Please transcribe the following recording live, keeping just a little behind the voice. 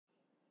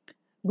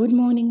Good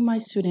morning, my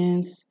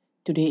students.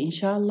 Today,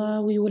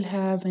 inshallah, we will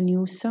have a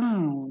new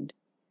sound.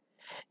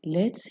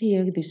 Let's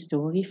hear the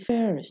story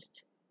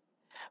first.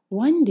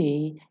 One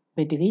day,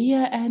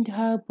 Badriya and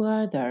her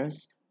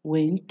brothers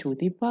went to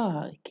the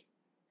park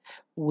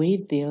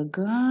with their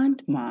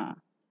grandma.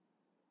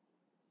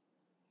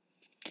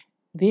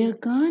 Their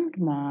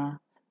grandma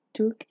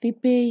took the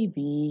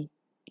baby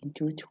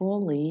into a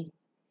trolley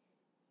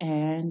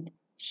and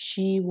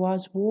she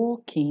was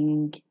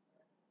walking.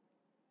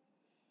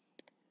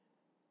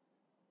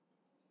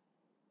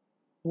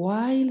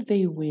 While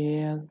they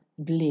were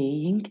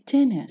playing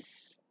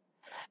tennis,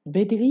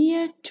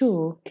 Badriya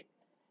took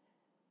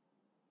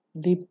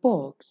the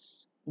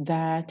box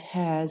that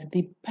has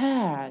the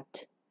pad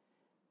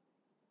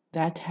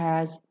that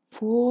has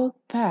four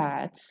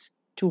pads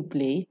to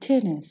play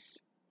tennis.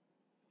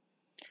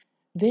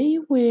 They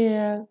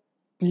were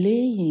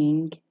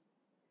playing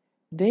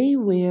they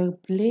were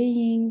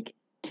playing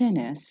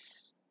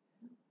tennis,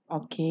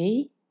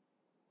 okay?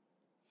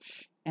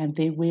 And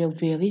they were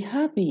very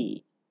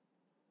happy.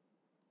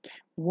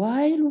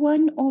 While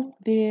one of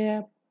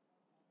their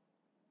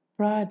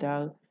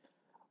brother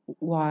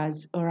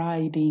was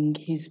riding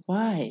his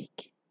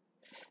bike.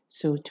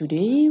 So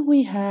today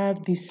we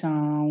have the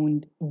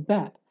sound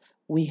ba.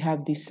 We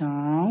have the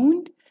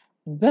sound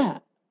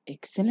ba.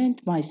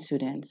 Excellent, my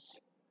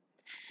students.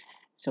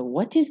 So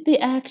what is the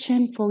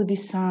action for the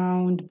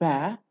sound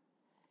ba?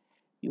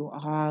 You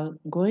are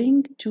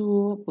going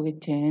to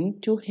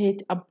pretend to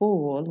hit a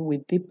ball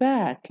with the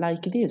bat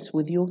like this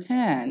with your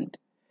hand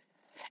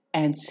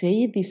and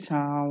say the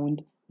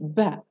sound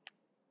ba.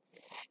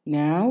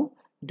 Now,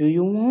 do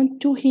you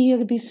want to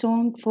hear the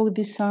song for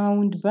the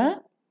sound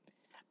ba?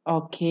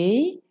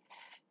 Okay,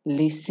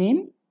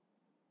 listen.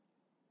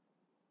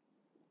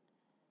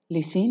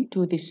 Listen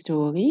to the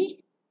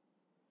story,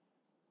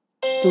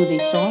 to the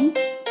song.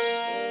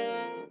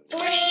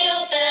 Bring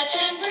your bat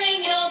and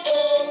bring your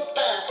ball,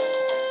 ba,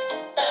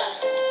 ba.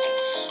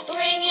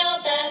 Bring your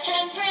bat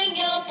and bring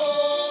your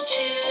ball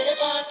to the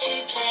park to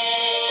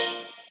play.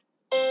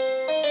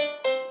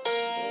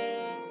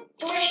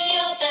 Bring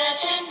your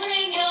bat and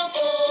bring your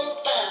ball,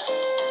 ba,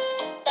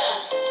 ba.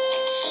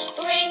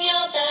 Bring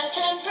your bat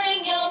and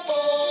bring your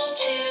ball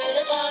to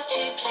the park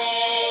to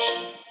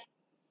play.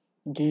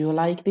 Do you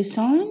like the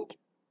song?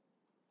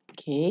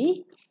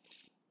 Okay,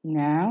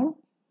 now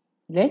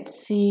let's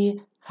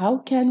see how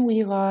can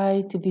we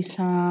write the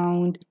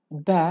sound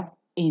ba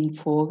in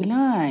 4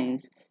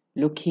 lines.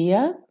 Look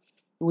here,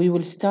 we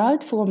will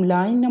start from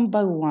line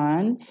number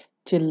 1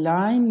 till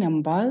line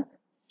number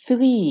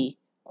 3.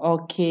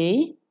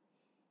 Okay,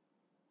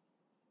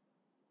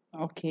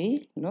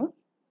 okay, look.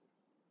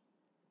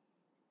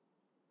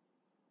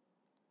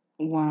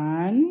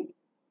 1,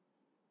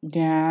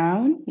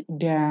 down,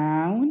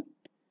 down,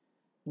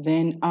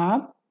 then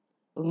up,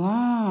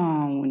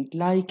 round,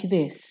 like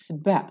this.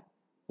 Ba.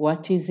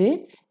 What is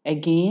it?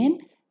 Again,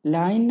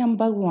 line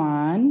number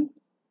 1,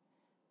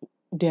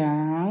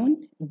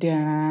 down,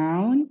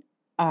 down,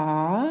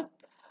 up,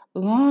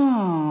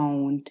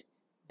 round.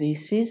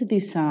 This is the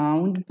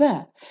sound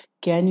ba.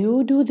 Can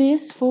you do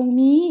this for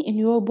me in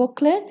your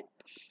booklet?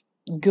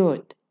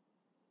 Good.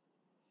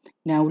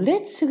 Now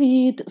let's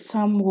read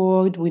some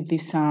word with the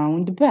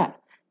sound ba.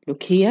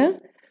 Look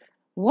here.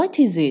 What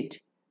is it?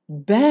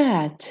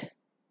 Bat.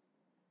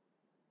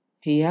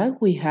 Here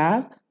we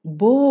have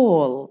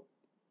ball.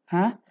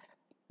 Huh?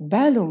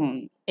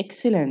 Balloon.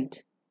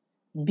 Excellent.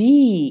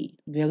 Bee.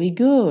 Very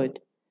good.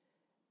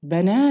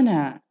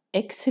 Banana.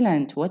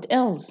 Excellent. What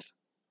else?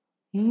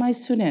 My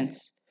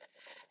students.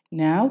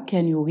 Now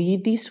can you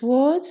read these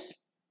words?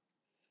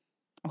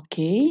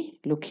 Okay.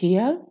 Look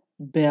here.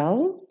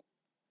 Bell.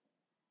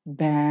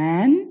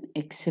 Band.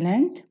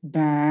 Excellent.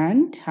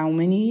 Band. How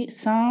many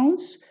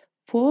sounds?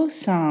 4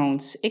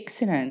 sounds.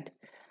 Excellent.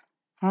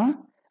 Huh?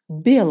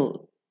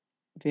 Bill.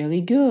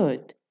 Very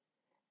good.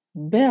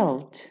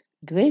 Belt.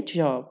 Great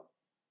job.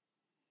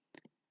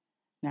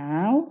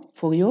 Now,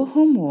 for your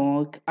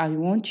homework, I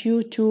want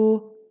you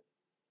to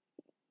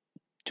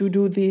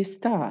do this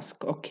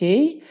task,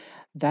 okay?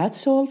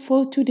 That's all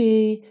for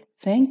today.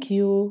 Thank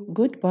you.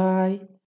 Goodbye.